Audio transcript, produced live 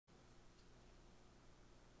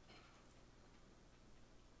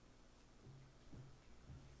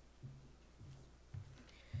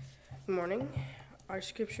Good morning. Our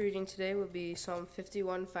scripture reading today will be Psalm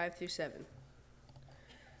 51, 5 through 7.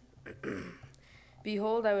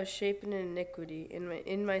 Behold, I was shapen in iniquity,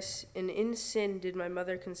 and in sin did my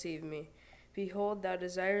mother conceive me. Behold, thou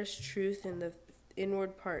desirest truth in the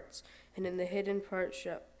inward parts, and in the hidden part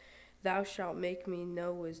thou shalt make me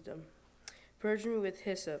know wisdom. Purge me with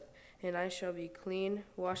hyssop, and I shall be clean.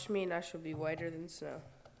 Wash me, and I shall be whiter than snow.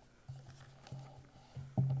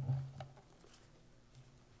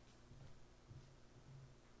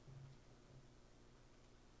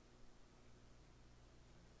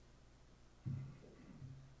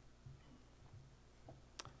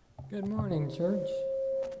 Good morning, church.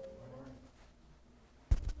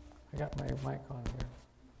 I got my mic on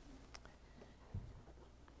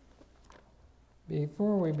here.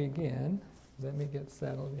 Before we begin, let me get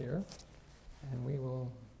settled here, and we will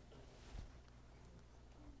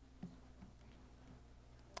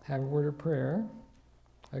have a word of prayer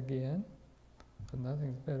again, but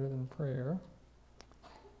nothing's better than prayer.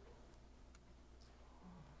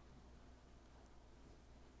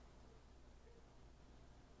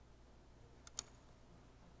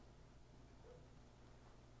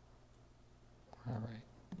 All right.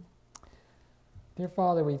 Dear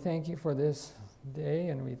Father, we thank you for this day,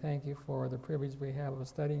 and we thank you for the privilege we have of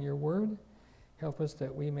studying your word. Help us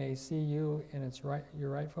that we may see you in your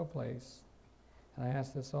rightful place. And I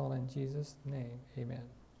ask this all in Jesus' name. Amen.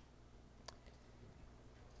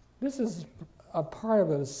 This is a part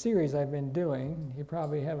of a series I've been doing. You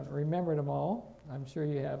probably haven't remembered them all. I'm sure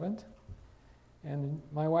you haven't. And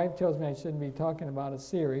my wife tells me I shouldn't be talking about a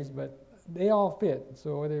series, but they all fit,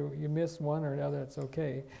 so whether you miss one or another, it's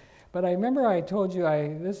okay. But I remember I told you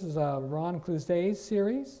this is a Ron Cluzet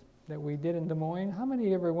series that we did in Des Moines. How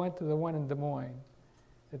many ever went to the one in Des Moines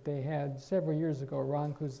that they had several years ago,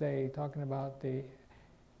 Ron Cluzet talking about the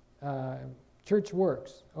church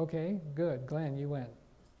works? Okay, good. Glenn, you went.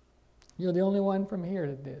 You're the only one from here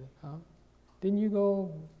that did, huh? Didn't you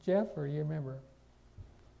go, Jeff, or you remember?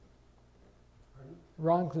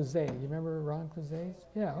 Ron Cluzet. You remember Ron Cluzet's?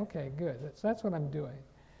 Yeah, okay, good. So that's what I'm doing.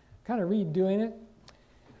 Kind of redoing it.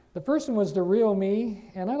 The first one was The Real Me,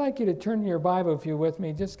 and I'd like you to turn your Bible, if you're with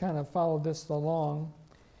me, just kind of follow this along.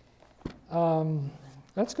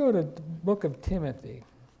 Let's go to the book of Timothy.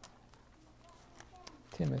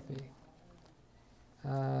 Timothy,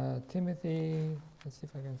 let's see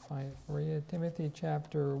if I can find it for you. Timothy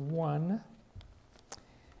chapter 1,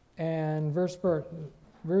 and verse 15.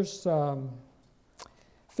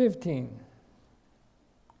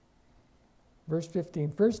 Verse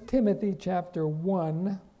 15. 1 Timothy chapter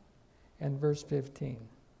 1 and verse 15.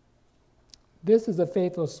 This is a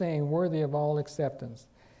faithful saying, worthy of all acceptance,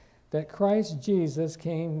 that Christ Jesus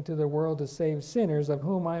came into the world to save sinners, of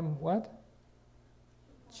whom I'm what?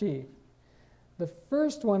 Chief. The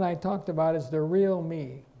first one I talked about is the real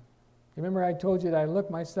me. Remember I told you that I look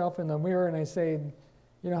myself in the mirror and I say,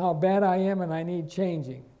 you know how bad I am and I need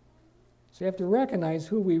changing. So you have to recognize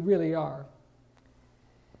who we really are.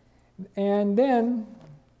 And then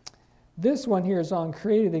this one here is on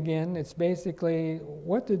created again. It's basically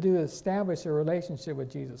what to do to establish a relationship with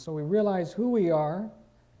Jesus. So we realize who we are,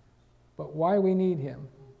 but why we need him.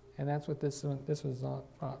 And that's what this was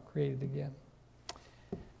about, created again.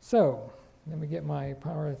 So let me get my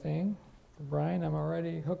power thing. Brian, I'm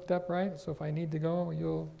already hooked up, right? So if I need to go,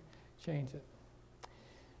 you'll change it.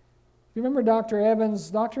 You remember Dr. Evans?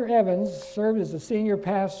 Dr. Evans served as the senior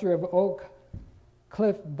pastor of Oak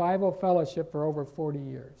Cliff Bible Fellowship for over 40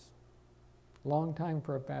 years. Long time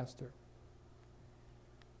for a pastor.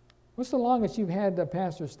 What's the longest you've had the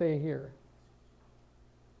pastor stay here?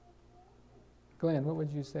 Glenn, what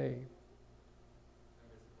would you say?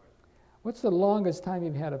 What's the longest time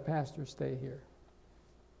you've had a pastor stay here?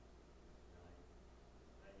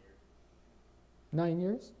 9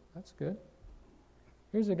 years? That's good.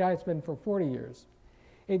 Here's a guy that's been for 40 years.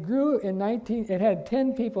 It grew it had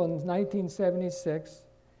 10 people in 1976,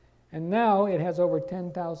 and now it has over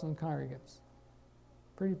 10,000 congregants.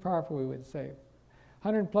 Pretty powerful, we would say.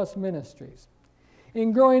 100 plus ministries.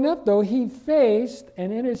 In growing up, though, he faced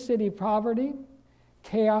an inner city poverty,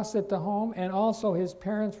 chaos at the home, and also his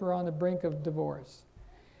parents were on the brink of divorce.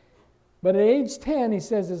 But at age 10, he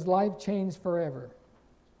says his life changed forever.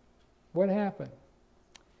 What happened?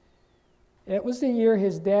 It was the year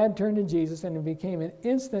his dad turned to Jesus and he became an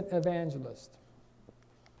instant evangelist.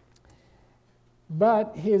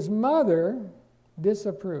 But his mother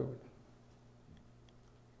disapproved.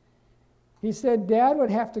 He said Dad would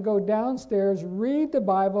have to go downstairs, read the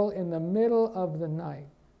Bible in the middle of the night,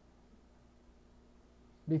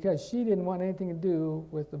 because she didn't want anything to do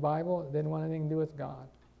with the Bible, didn't want anything to do with God.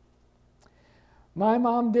 My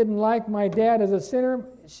mom didn't like my dad as a sinner.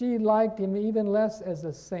 She liked him even less as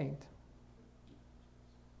a saint.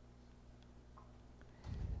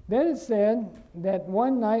 Then it said that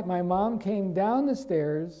one night my mom came down the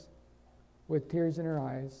stairs with tears in her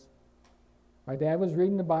eyes. My dad was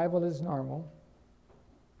reading the Bible as normal.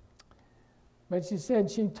 But she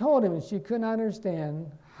said she told him she couldn't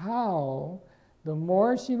understand how the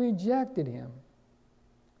more she rejected him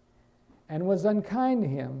and was unkind to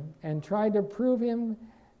him and tried to prove him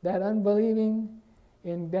that believing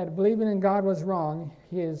in God was wrong,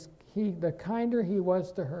 the kinder he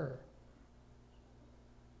was to her.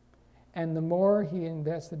 And the more he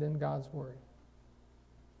invested in God's word.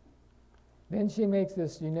 Then she makes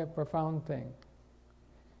this unique, profound thing.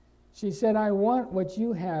 She said, I want what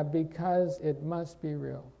you have because it must be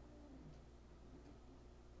real.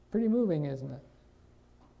 Pretty moving, isn't it?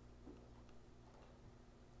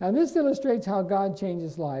 Now this illustrates how God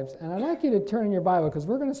changes lives. And I'd like you to turn in your Bible because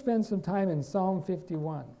we're going to spend some time in Psalm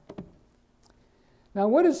 51. Now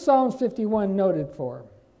what is Psalms 51 noted for?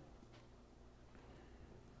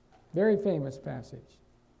 Very famous passage.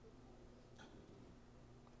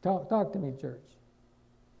 Talk to me, church.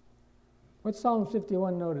 What's Psalm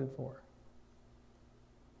 51 noted for?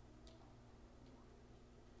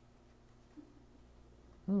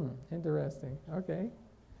 Interesting. Okay.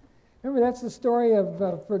 Remember, that's the story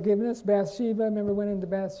of forgiveness. Bathsheba, remember, went into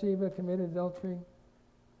Bathsheba, committed adultery.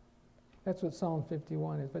 That's what Psalm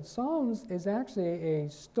 51 is. But Psalms is actually a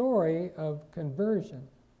story of conversion.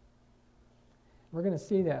 We're going to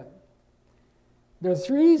see that. There are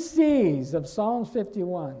 3 C's of Psalms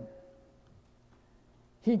 51.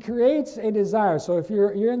 He creates a desire. So if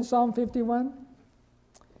you're in Psalm 51,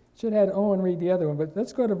 should have had Owen read the other one, but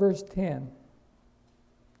let's go to verse 10.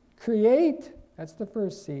 Create, that's the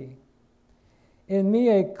first C. In me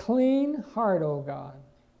a clean heart, O God.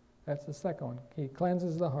 That's the second one. He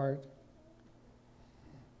cleanses the heart.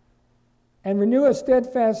 And renew a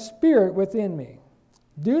steadfast spirit within me.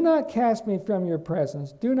 Do not cast me from your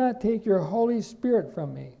presence. Do not take your Holy Spirit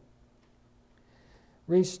from me.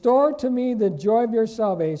 Restore to me the joy of your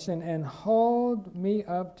salvation and hold me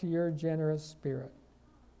up to your generous spirit.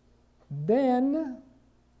 Then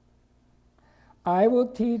I will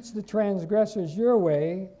teach the transgressors your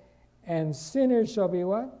way, and sinners shall be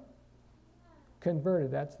what?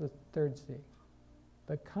 Converted. That's the third C.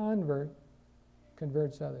 The convert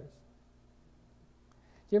converts others.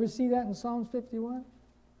 Do you ever see that in Psalms 51?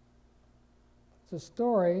 It's a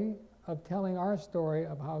story of telling our story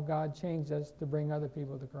of how God changed us to bring other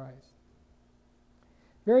people to Christ.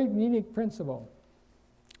 Very unique principle.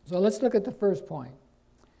 So let's look at the first point.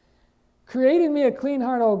 Create in me a clean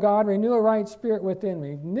heart, O God, renew a right spirit within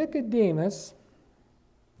me. Nicodemus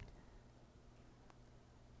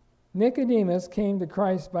came to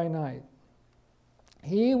Christ by night.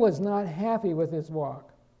 He was not happy with his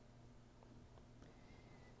walk.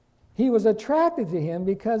 He was attracted to him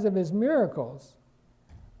because of his miracles.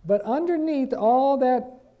 But underneath all that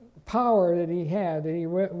power that he had, that he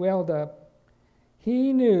welled up,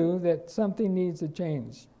 he knew that something needs to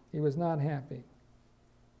change. He was not happy.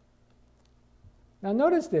 Now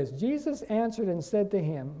notice this. Jesus answered and said to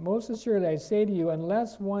him, most assuredly I say to you,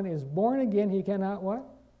 unless one is born again, he cannot what?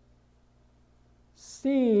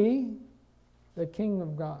 See the kingdom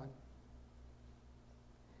of God.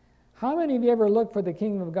 How many of you ever looked for the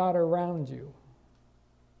kingdom of God around you?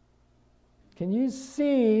 Can you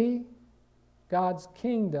see God's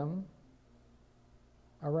kingdom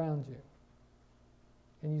around you?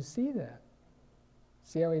 Can you see that?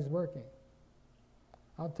 See how he's working?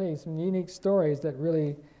 I'll tell you some unique stories that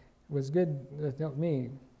really was good that helped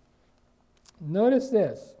me. Notice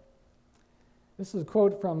this. This is a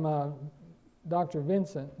quote from Dr.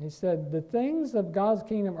 Vincent. He said, the things of God's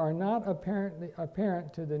kingdom are not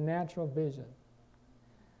apparent to the natural vision.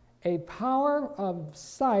 A power of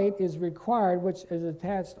sight is required which is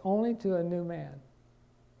attached only to a new man.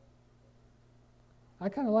 I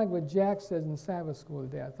kind of like what Jack says in Sabbath school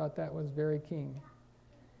today. I thought that was very keen.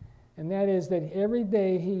 And that is that every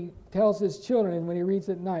day he tells his children, and when he reads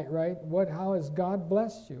at night, right, how has God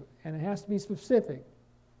blessed you? And it has to be specific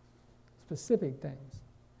things.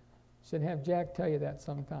 Should have Jack tell you that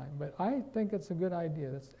sometime. But I think it's a good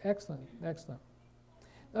idea. That's excellent, excellent.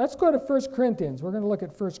 Let's go to 1 Corinthians. We're going to look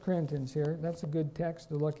at 1 Corinthians here. That's a good text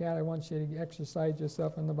to look at. I want you to exercise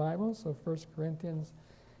yourself in the Bible. So 1 Corinthians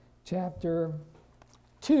chapter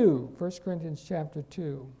 2. 1 Corinthians chapter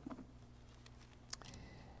 2.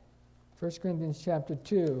 1 Corinthians chapter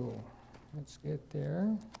 2. Let's get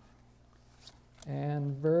there.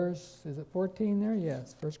 And verse, is it 14 there?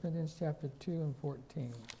 Yes. 1 Corinthians chapter 2 and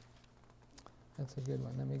 14. That's a good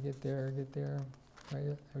one. Let me get there. Are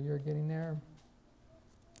you getting there?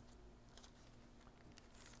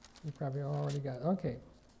 You probably already got it. Okay.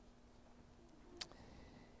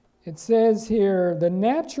 It says here, the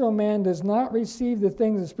natural man does not receive the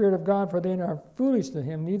things of the Spirit of God, for they are foolish to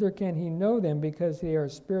him, neither can he know them because they are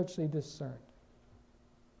spiritually discerned.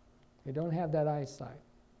 They don't have that eyesight.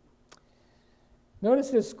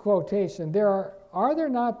 Notice this quotation. Are there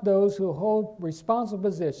not those who hold responsible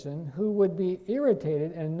position who would be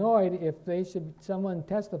irritated and annoyed if someone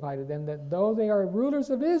testify to them that though they are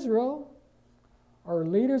rulers of Israel or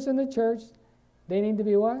leaders in the church, they need to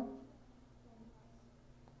be what?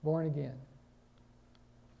 Born again.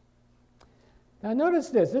 Now notice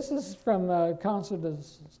this. This is from Council of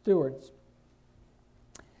Stewards.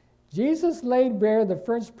 Jesus laid bare the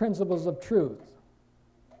first principles of truth.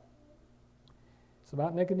 It's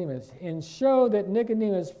about Nicodemus. And showed that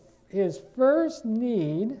Nicodemus, his first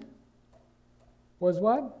need was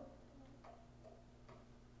what?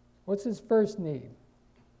 What's his first need?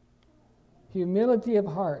 Humility of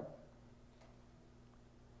heart.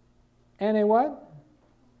 And a what?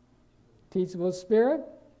 Teachable spirit.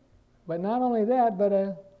 But not only that, but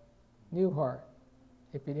a new heart,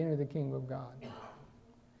 if he'd enter the kingdom of God.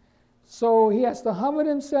 So he has to humble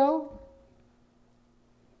himself,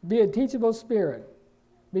 be a teachable spirit.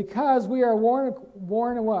 Because we are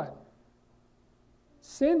born what?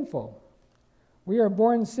 Sinful. We are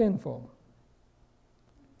born sinful.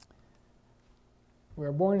 We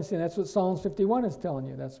are born in sin. That's what Psalms 51 is telling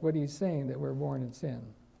you. That's what he's saying, that we're born in sin.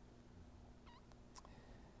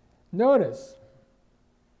 Notice,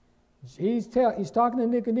 he's talking to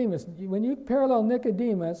Nicodemus. When you parallel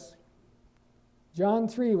Nicodemus, John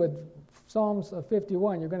 3 with Psalms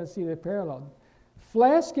 51, you're going to see the parallel.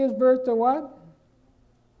 Flesh gives birth to what?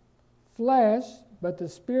 Flesh, but the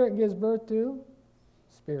Spirit gives birth to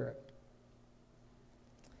spirit.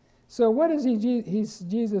 So what is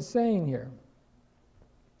Jesus saying here?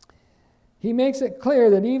 He makes it clear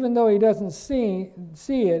that even though he doesn't see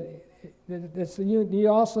it, you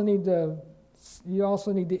also need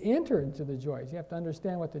to enter into the joys. You have to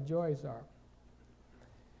understand what the joys are.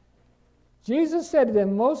 Jesus said to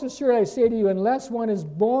them, most assuredly I say to you, unless one is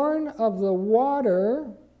born of the water.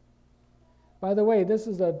 By the way, this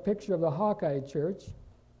is a picture of the Hawkeye Church.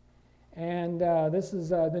 And this is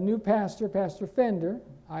the new pastor, Pastor Fender.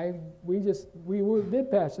 We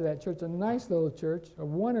did pastor that church, a nice little church, a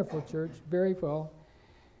wonderful church, very full.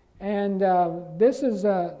 And this is,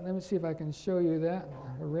 let me see if I can show you that,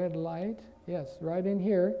 a red light. Yes, right in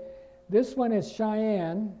here. This one is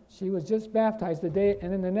Cheyenne. She was just baptized the day,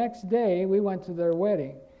 and then the next day we went to their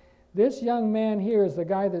wedding. This young man here is the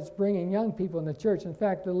guy that's bringing young people in the church. In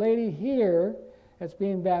fact, the lady here that's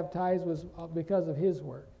being baptized was because of his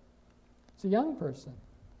work. It's a young person.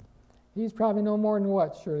 He's probably no more than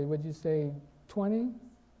what, Shirley? Would you say 20?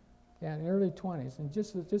 Yeah, in the early 20s. And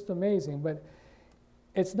just amazing. But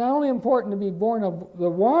it's not only important to be born of the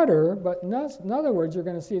water, but in other words, you're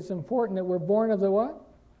going to see it's important that we're born of the what?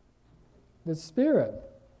 The Spirit.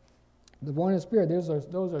 The born of the Spirit.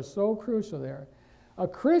 Those are so crucial there. A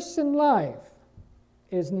Christian life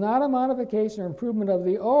is not a modification or improvement of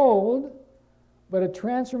the old, but a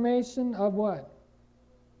transformation of what?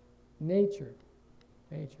 Nature.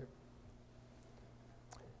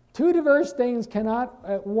 Two diverse things cannot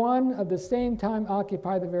at one at the same time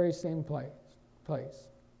occupy the very same place.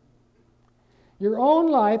 Your own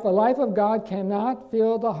life, a life of God, cannot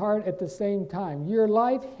fill the heart at the same time. Your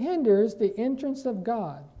life hinders the entrance of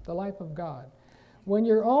God, the life of God. When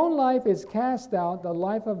your own life is cast out, the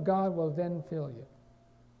life of God will then fill you.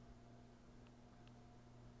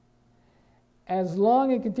 As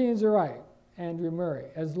long, it continues to write, Andrew Murray,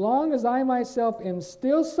 as long as I myself am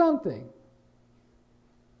still something,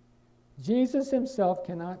 Jesus himself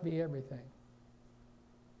cannot be everything.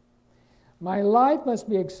 My life must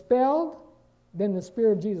be expelled, then the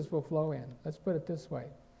Spirit of Jesus will flow in. Let's put it this way.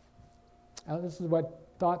 This is what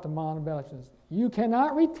thought to Montebello is. You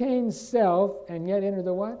cannot retain self and yet enter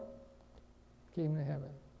the what? Kingdom of heaven.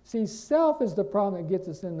 See, self is the problem that gets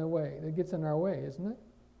us in the way, that gets in our way, isn't it?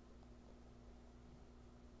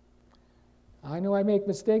 I know I make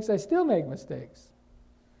mistakes, I still make mistakes.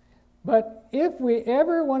 But if we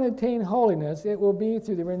ever want to attain holiness, it will be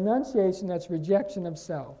through the renunciation, that's rejection of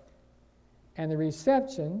self, and the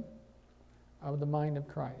reception of the mind of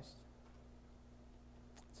Christ.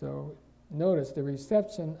 So notice the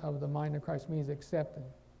reception of the mind of Christ means accepting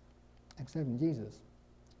Jesus.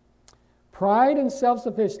 Pride and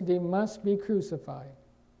self-sufficiency must be crucified.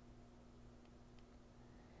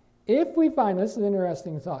 If we find, this is an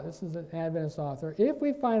interesting thought, this is an Adventist author, if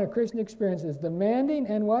we find a Christian experience is demanding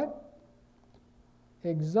and what?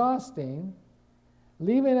 Exhausting,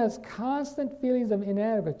 leaving us constant feelings of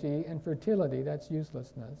inadequacy and fertility, that's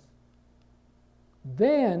uselessness,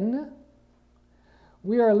 then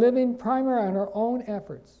we are living primarily on our own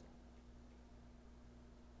efforts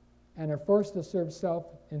and are forced to serve self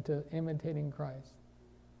into imitating Christ,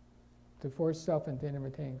 to force self into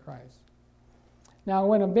imitating Christ. Now,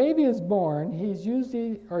 when a baby is born, he's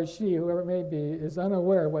usually, or she, whoever it may be, is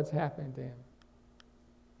unaware of what's happening to him.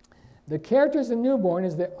 The characters of newborn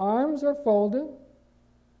is the arms are folded,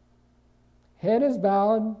 head is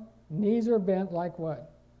bowed, knees are bent like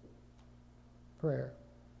what? Prayer.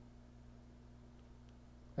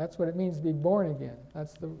 That's what it means to be born again.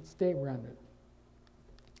 That's the state we're under.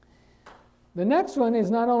 The next one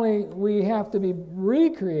is not only we have to be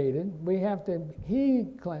recreated, we have to,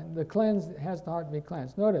 the cleanse has the heart to be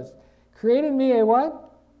cleansed. Notice, create in me a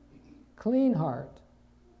what? Clean heart.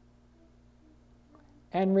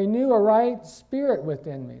 And renew a right spirit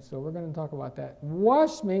within me. So we're going to talk about that.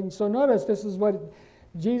 Wash me. So notice this is what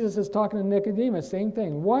Jesus is talking to Nicodemus. Same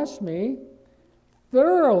thing. Wash me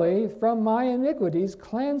thoroughly from my iniquities.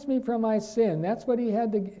 Cleanse me from my sin. That's what he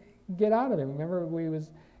had to get out of him. Remember, we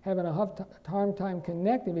was having a hard time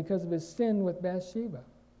connecting because of his sin with Bathsheba.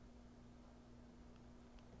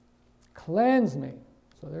 Cleanse me.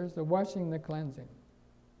 So there's the washing, the cleansing.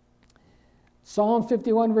 Psalm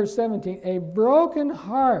 51, verse 17, a broken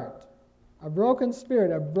heart, a broken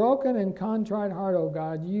spirit, a broken and contrite heart, O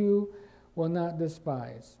God, you will not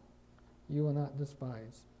despise. You will not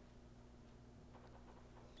despise.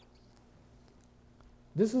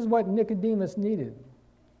 This is what Nicodemus needed,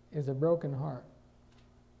 is a broken heart,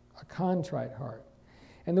 a contrite heart.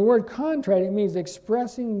 And the word contrite, it means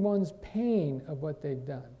expressing one's pain of what they've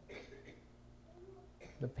done.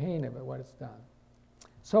 The pain of it, what it's done.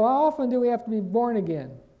 So how often do we have to be born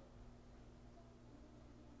again?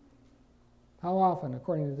 How often,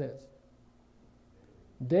 according to this?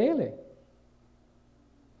 Daily.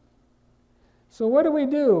 So what do we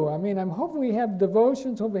do? I mean, I'm hoping we have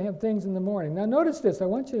devotions, hope we have things in the morning. Now notice this. I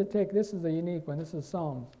want you to take, this is a unique one. This is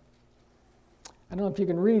Psalms. I don't know if you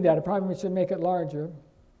can read that. I probably should make it larger.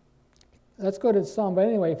 Let's go to Psalm. But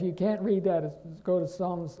anyway, if you can't read that, let's go to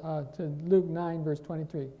Psalms, to Luke 9, verse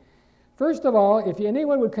 23. First of all, if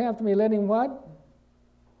anyone would come after me, let him what?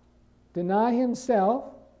 Deny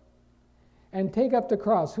himself and take up the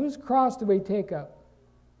cross. Whose cross do we take up?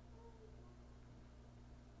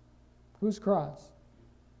 Whose cross?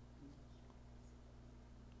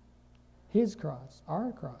 His cross,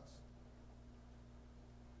 our cross.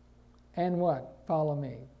 And what? Follow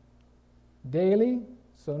me. Daily.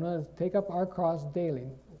 So notice, take up our cross daily.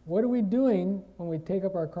 What are we doing when we take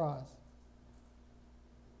up our cross?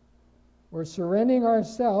 We're surrendering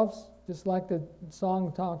ourselves, just like the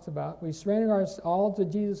song talks about. We surrender all to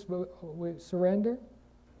Jesus. We surrender.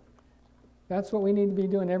 That's what we need to be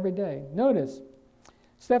doing every day. Notice,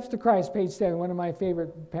 Steps to Christ, page 7, one of my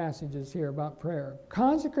favorite passages here about prayer.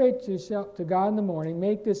 Consecrate yourself to God in the morning.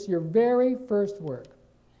 Make this your very first work.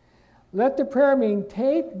 Let the prayer mean,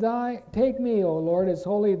 take me, O Lord, as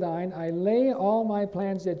wholly thine. I lay all my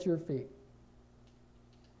plans at your feet.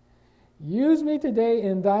 Use me today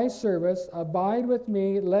in thy service. Abide with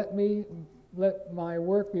me. Let my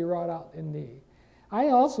work be wrought out in thee. I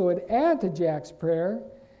also would add to Jack's prayer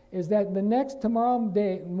is that tomorrow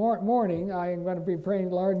morning, I am going to be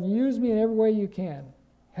praying, Lord, use me in every way you can.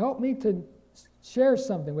 Help me to share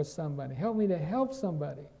something with somebody. Help me to help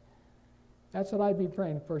somebody. That's what I'd be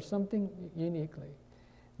praying for, something uniquely.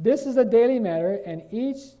 This is a daily matter, and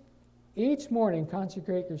each morning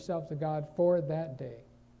consecrate yourself to God for that day.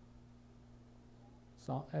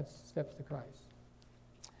 So that's Steps to Christ.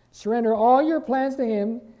 Surrender all your plans to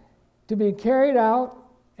Him to be carried out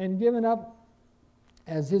and given up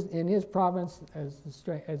in His providence as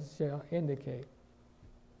shall indicate.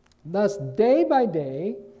 Thus, day by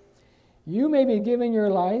day, you may be giving your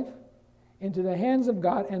life into the hands of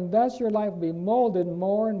God, and thus your life will be molded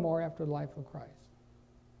more and more after the life of Christ.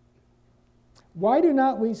 Why do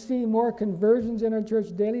not we see more conversions in our church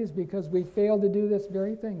daily? Is because we fail to do this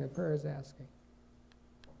very thing that prayer is asking.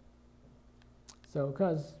 So,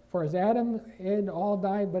 because for as Adam and all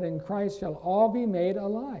died, but in Christ shall all be made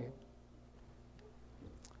alive.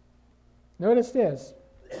 Notice this.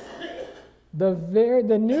 The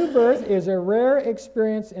new birth is a rare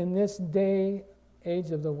experience in this age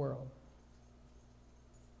of the world.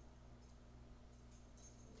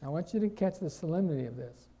 I want you to catch the solemnity of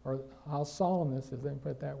this, or how solemn this is, let me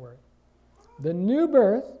put that word. The new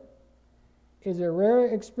birth is a rare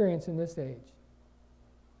experience in this age.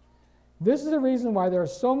 This is the reason why there are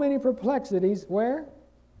so many perplexities, where?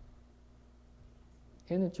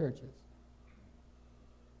 In the churches.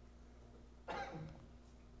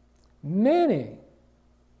 Many,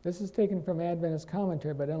 this is taken from Adventist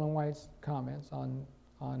commentary, but Ellen White's comments on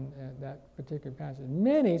that particular passage.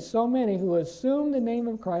 Many, so many who assume the name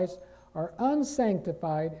of Christ are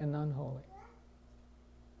unsanctified and unholy.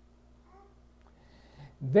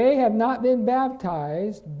 They have not been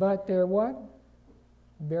baptized, but they're what?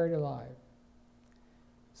 Buried alive.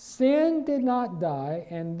 Sin did not die,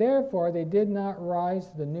 and therefore they did not rise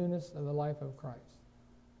to the newness of the life of Christ.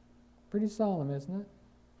 Pretty solemn, isn't it?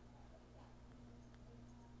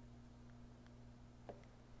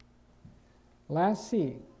 Last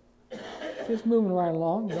C. Just moving right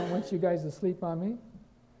along. Don't want you guys to sleep on me.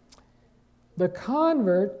 The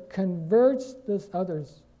convert converts the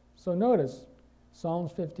others. So notice,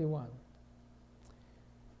 Psalms 51.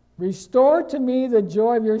 Restore to me the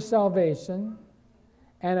joy of your salvation,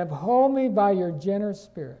 and uphold me by your generous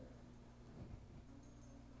spirit.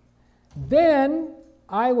 Then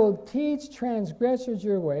I will teach transgressors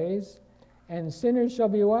your ways, and sinners shall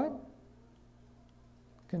be what?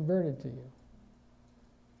 Converted to you.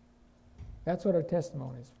 That's what our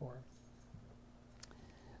testimony is for.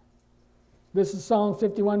 This is Psalm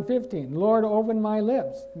 51:15. Lord, open my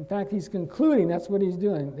lips. In fact, he's concluding, that's what he's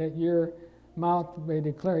doing, that your mouth may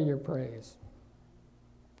declare your praise.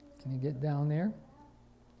 Can you get down there?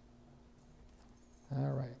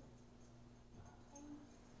 All right.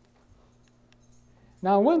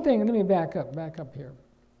 Now, one thing, let me back up here.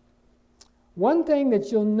 One thing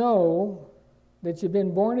that you'll know that you've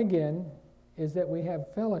been born again is that we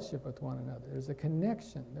have fellowship with one another. There's a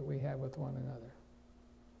connection that we have with one another.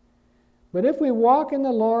 But if we walk in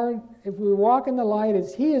the Lord, if we walk in the light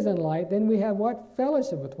as he is in light, then we have what?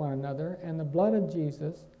 Fellowship with one another, and the blood of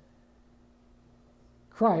Jesus,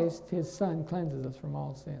 Christ, his Son, cleanses us from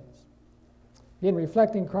all sins. Again,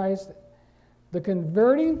 reflecting Christ, the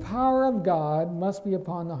converting power of God must be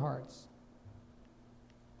upon the hearts.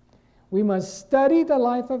 We must study the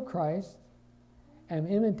life of Christ and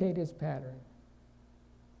imitate his pattern.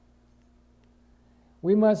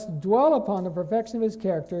 We must dwell upon the perfection of his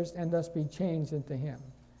characters and thus be changed into him.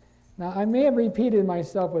 Now, I may have repeated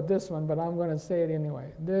myself with this one, but I'm going to say it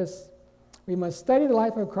anyway. We must study the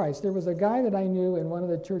life of Christ. There was a guy that I knew in one of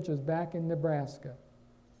the churches back in Nebraska.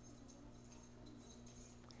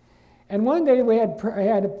 And one day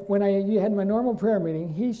when I had my normal prayer meeting,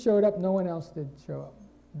 he showed up, no one else did show up.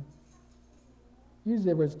 Usually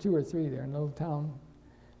there was 2 or 3 there in a little town.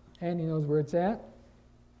 Andy knows where it's at.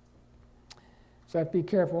 So I have to be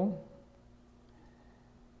careful.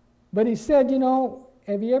 But he said,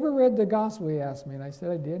 have you ever read the gospel, he asked me. And I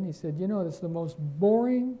said, I did. And he said, it's the most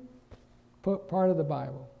boring part of the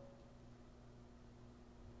Bible.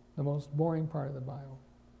 The most boring part of the Bible.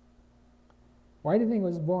 Why do you think it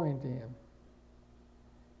was boring to him?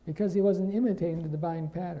 Because he wasn't imitating the divine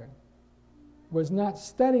pattern. Was not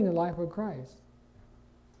studying the life of Christ.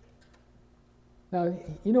 Now,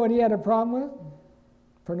 you know what he had a problem with?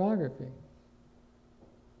 Pornography.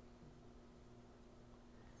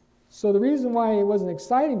 So the reason why it wasn't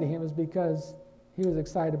exciting to him is because he was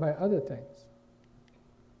excited by other things.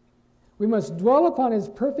 We must dwell upon his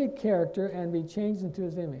perfect character and be changed into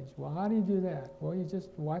his image. Well, how do you do that? Well, you just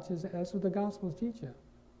watch that's what the Gospels teach you.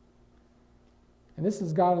 And this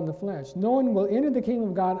is God in the flesh. No one will enter the kingdom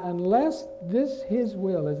of God unless his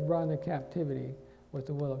will is brought into captivity with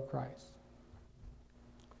the will of Christ.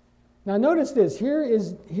 Now notice this. Here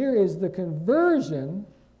is the conversion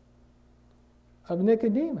of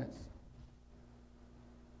Nicodemus.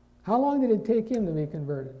 How long did it take him to be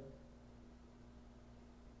converted?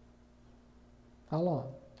 How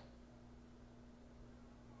long?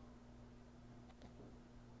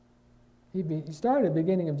 He started at the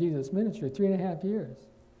beginning of Jesus' ministry, 3.5 years.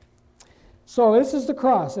 So this is the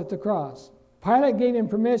cross, at the cross. Pilate gave him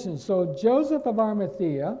permission. So Joseph of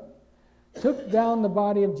Arimathea took down the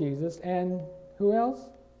body of Jesus, and who else?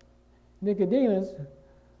 Nicodemus,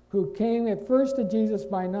 who came at first to Jesus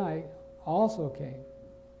by night, also came.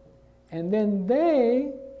 And then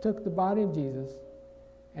they took the body of Jesus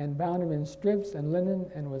and bound him in strips and linen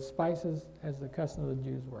and with spices, as the custom of the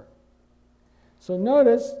Jews were. So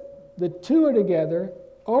notice, the two are together,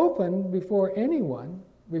 open before anyone,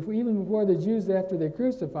 even before the Jews after they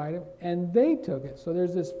crucified him, and they took it. So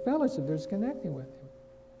there's this fellowship, there's connecting with him.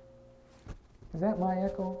 Is that my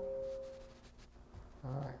echo?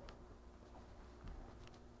 All right.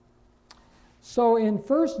 So in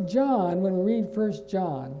 1 John, when we read 1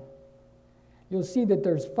 John, you'll see that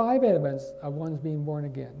there's 5 evidence of one's being born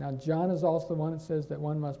again. Now, John is also the one that says that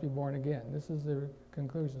one must be born again. This is the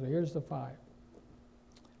conclusion. So here's the 5.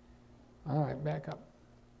 All right, back up.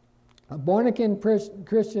 A born-again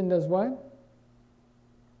Christian does what?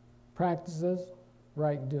 Practices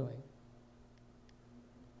right doing.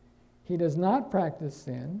 He does not practice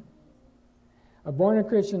sin. A born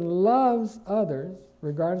Christian loves others,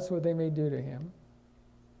 regardless of what they may do to him.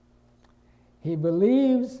 He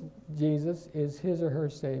believes Jesus is his or her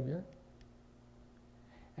Savior.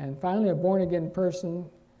 And finally, a born-again person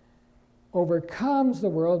overcomes the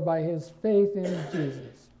world by his faith in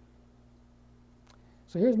Jesus.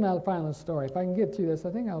 So here's my final story. If I can get through this,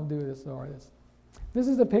 I think I'll do this story. This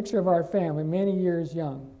is a picture of our family, many years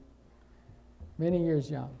young. Many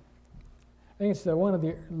years young. I think it's one of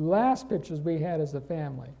the last pictures we had as a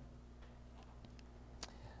family.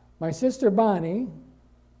 My sister Bonnie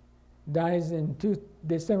dies in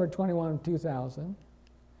December 21, 2000.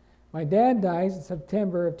 My dad dies in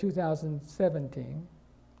September of 2017.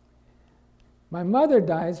 My mother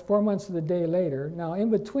dies 4 months to the day later. Now,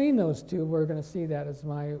 in between those two, we're going to see that as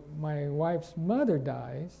my wife's mother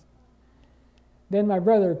dies. Then my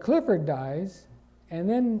brother Clifford dies. And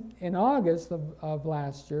then in August of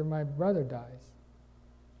last year, my brother dies.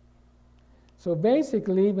 So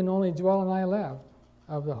basically, even only Joel and I left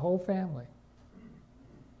of the whole family.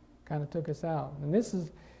 Kind of took us out. And this is,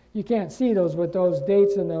 you can't see those with those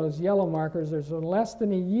dates and those yellow markers. There's less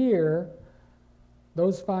than a year,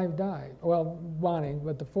 those 5 died. Well, Bonnie,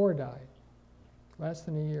 but the 4 died. Less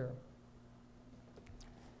than a year.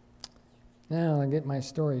 Now I'll get my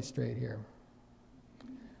story straight here.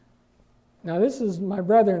 Now this is my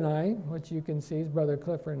brother and I, which you can see is Brother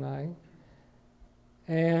Clifford and I.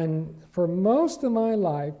 And for most of my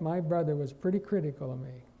life, my brother was pretty critical of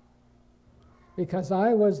me because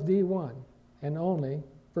I was the one and only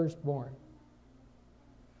firstborn.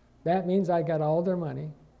 That means I got all their money,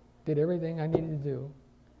 did everything I needed to do,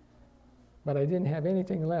 but I didn't have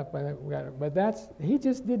anything left. But he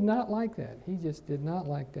just did not like that. He just did not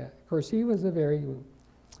like that. Of course, he was a very...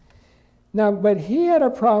 Now, but he had a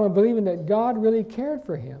problem believing that God really cared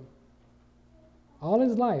for him. All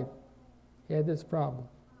his life, he had this problem.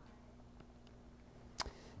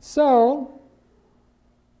 So,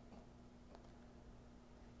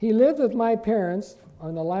 he lived with my parents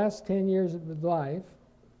on the last 10 years of his life,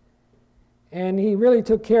 and he really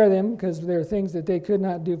took care of them because there are things that they could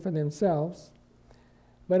not do for themselves.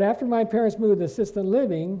 But after my parents moved to assisted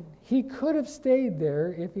living, he could have stayed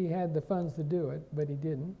there if he had the funds to do it, but he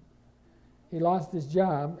didn't. He lost his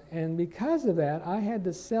job, and because of that, I had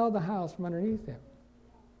to sell the house from underneath him.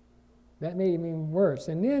 That made him even worse.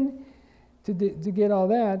 And then, to get all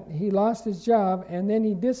that, he lost his job, and then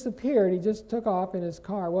he disappeared. He just took off in his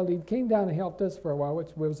car. Well, he came down and helped us for a while, which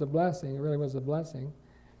was a blessing. It really was a blessing.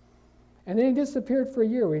 And then he disappeared for a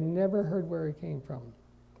year. We never heard where he came from,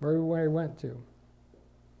 where he went to.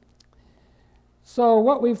 So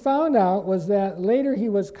what we found out was that later he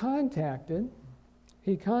was contacted.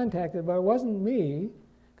 He contacted, but it wasn't me,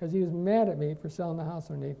 because he was mad at me for selling the house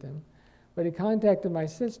underneath him, but he contacted my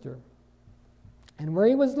sister. And where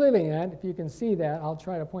he was living at, if you can see that, I'll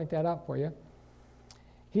try to point that out for you.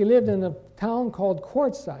 He lived in a town called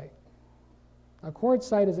Quartzsite. Now,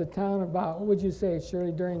 Quartzsite is a town about, what would you say,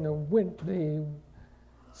 Shirley, during the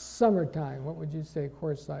summertime, what would you say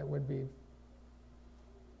Quartzsite would be?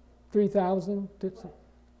 3,000?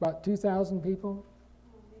 About 2,000 people?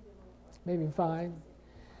 Maybe 5.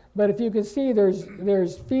 But if you can see,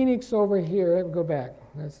 there's Phoenix over here. Let me go back.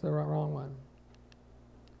 That's the wrong one.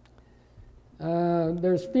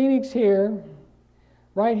 There's Phoenix here.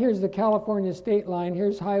 Right here's the California state line.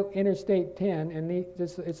 Here's Interstate 10, and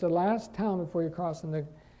it's the last town before you cross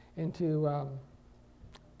into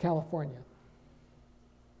California.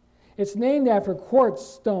 It's named after quartz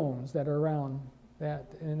stones that are around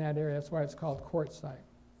in that area. That's why it's called Quartzsite.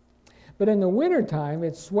 But in the wintertime,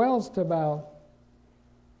 it swells to about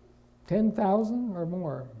 10,000 or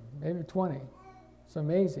more, maybe 20. It's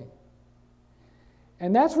amazing.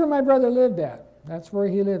 And that's where my brother lived at. That's where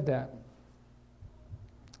he lived at.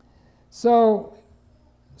 So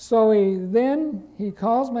he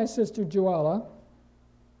calls my sister Joella,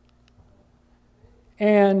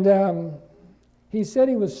 and he said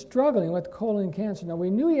he was struggling with colon cancer. Now, we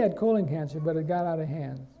knew he had colon cancer, but it got out of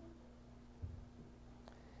hand.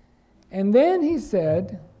 And then he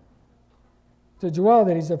said to Joel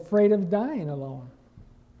that he's afraid of dying alone.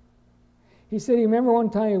 He said he remember one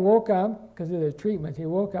time he woke up, because of the treatment, he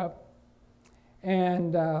woke up,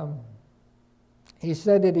 and he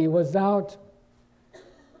said that he went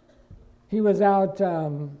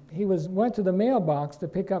to the mailbox to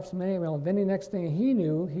pick up some mail, and then the next thing he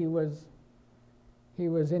knew, he was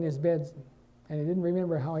in his bed, and he didn't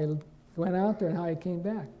remember how he went out there and how he came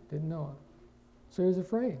back. Didn't know it. So he was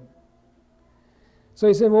afraid. So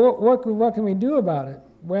he said, well, what can we do about it?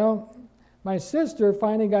 Well, my sister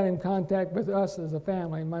finally got in contact with us as a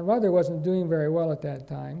family. My mother wasn't doing very well at that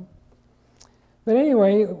time. But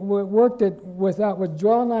anyway, we worked it with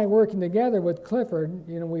Joel and I working together with Clifford.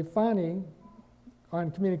 We finally, on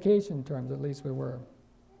communication terms, at least we were.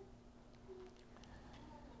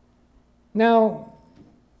 Now,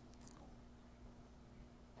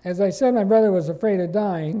 as I said, my brother was afraid of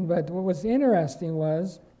dying, but what was interesting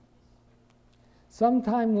was,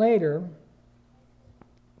 sometime later,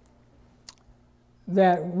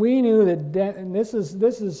 that we knew that, and this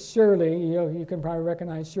is Shirley, you can probably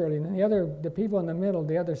recognize Shirley, and the people in the middle,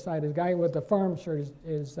 the other side, the guy with the farm shirt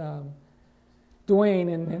is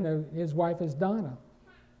Dwayne, and his wife is Donna.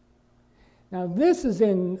 Now this is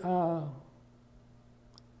in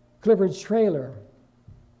Clifford's trailer.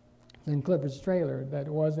 In Clifford's trailer that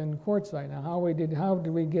was in Quartzsite. Now how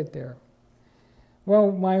did we get there?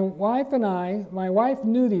 Well, my wife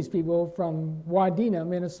knew these people from Wadena,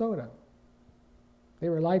 Minnesota. They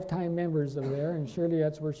were lifetime members of there, and Shirley,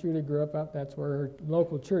 that's where Shirley grew up. That's where her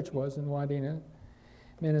local church was in Wadena,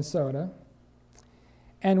 Minnesota.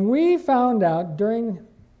 And we found out during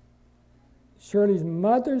Shirley's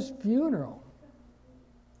mother's funeral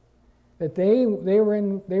that they were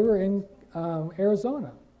in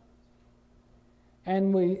Arizona.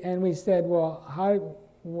 And we said, well,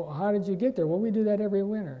 how did you get there? Well, we do that every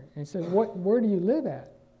winter. And he said, where do you live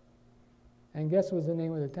at? And guess what was the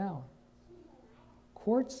name of the town?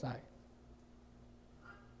 Quartzsite.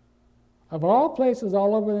 Of all places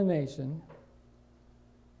all over the nation,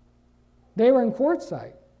 they were in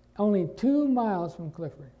Quartzsite, only 2 miles from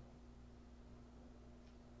Clifford.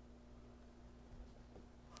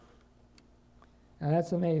 Now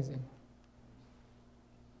that's amazing.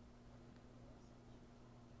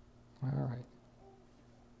 All right.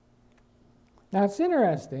 Now it's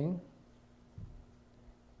interesting.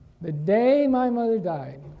 The day my mother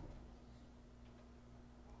died,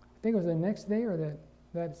 I think it was the next day or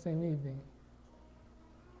that same evening.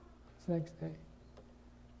 It's the next day.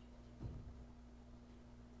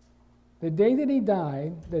 The day that he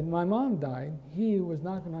died, that my mom died, he was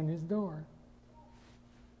knocking on his door.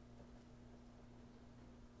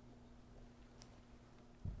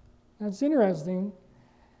 Now it's interesting.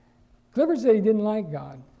 Clifford said he didn't like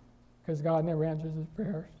God because God never answers his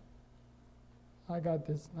prayers. I got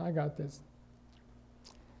this.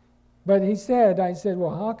 But I said,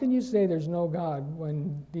 well, how can you say there's no God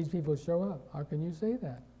when these people show up? How can you say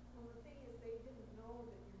that? Well, the thing is, they didn't know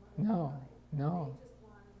that your mother died. No. They just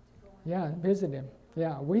wanted to go and visit him.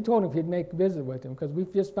 Yeah, we told him he'd make a visit with him because we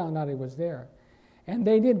just found out he was there. And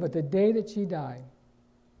they did, but the day that she died,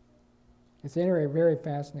 it's anyway very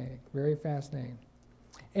fascinating, very fascinating.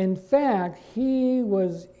 In fact, he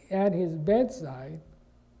was at his bedside.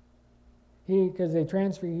 Because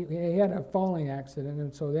he had a falling accident,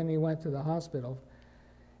 and so then he went to the hospital.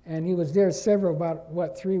 And he was there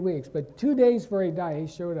about 3 weeks. But 2 days before he died, he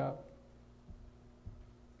showed up.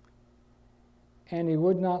 And he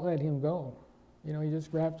would not let him go. He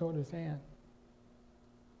just grabbed hold of his hand.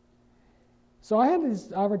 So I had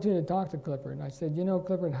this opportunity to talk to Clifford, and I said,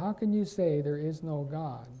 Clifford, how can you say there is no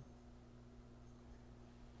God?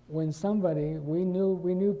 When we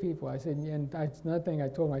knew people, I said, and that's another thing I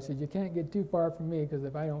told him, I said, you can't get too far from me because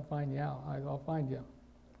if I don't find you out, I'll find you.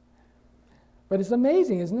 But it's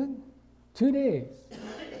amazing, isn't it? 2 days.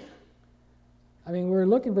 I mean, we were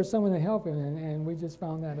looking for someone to help him, and we just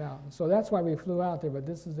found that out. So that's why we flew out there, but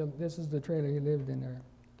this is the trailer he lived in there.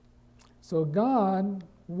 So God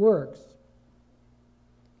works.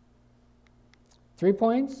 3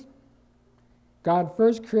 points. God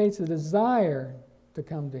first creates a desire to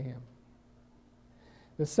come to him.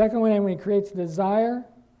 The second one, when he creates desire,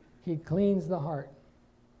 he cleans the heart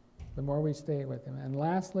the more we stay with him. And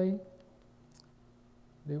lastly,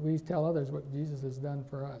 we tell others what Jesus has done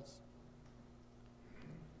for us.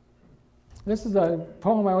 This is a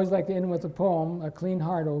poem. I always like to end with a poem, A Clean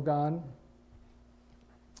Heart, O God,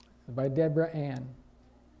 by Deborah Ann.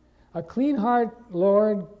 A clean heart,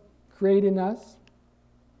 Lord, create in us,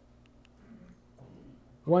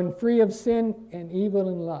 one free of sin and evil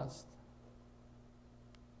and lust,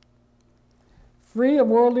 free of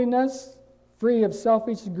worldliness, free of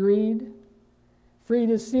selfish greed, free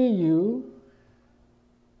to see you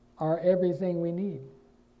are everything we need.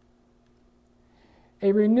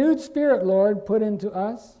 A renewed spirit, Lord, put into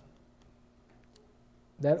us,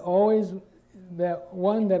 that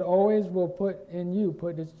one that always will put in you,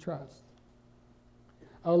 put its trust.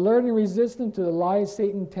 Alert and resistant to the lies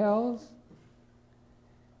Satan tells,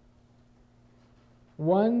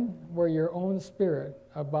 one where your own spirit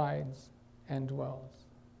abides and dwells.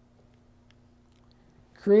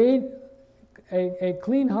 Create a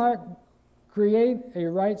clean heart, create a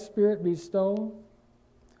right spirit bestow,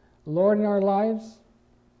 Lord, in our lives,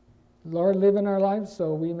 Lord, live in our lives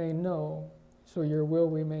so we may know, so your will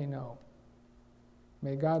we may know.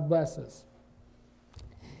 May God bless us.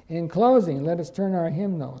 In closing, let us turn our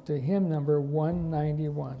hymnal to hymn number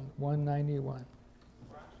 191. 191.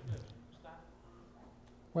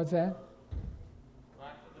 What's that?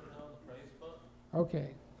 Okay.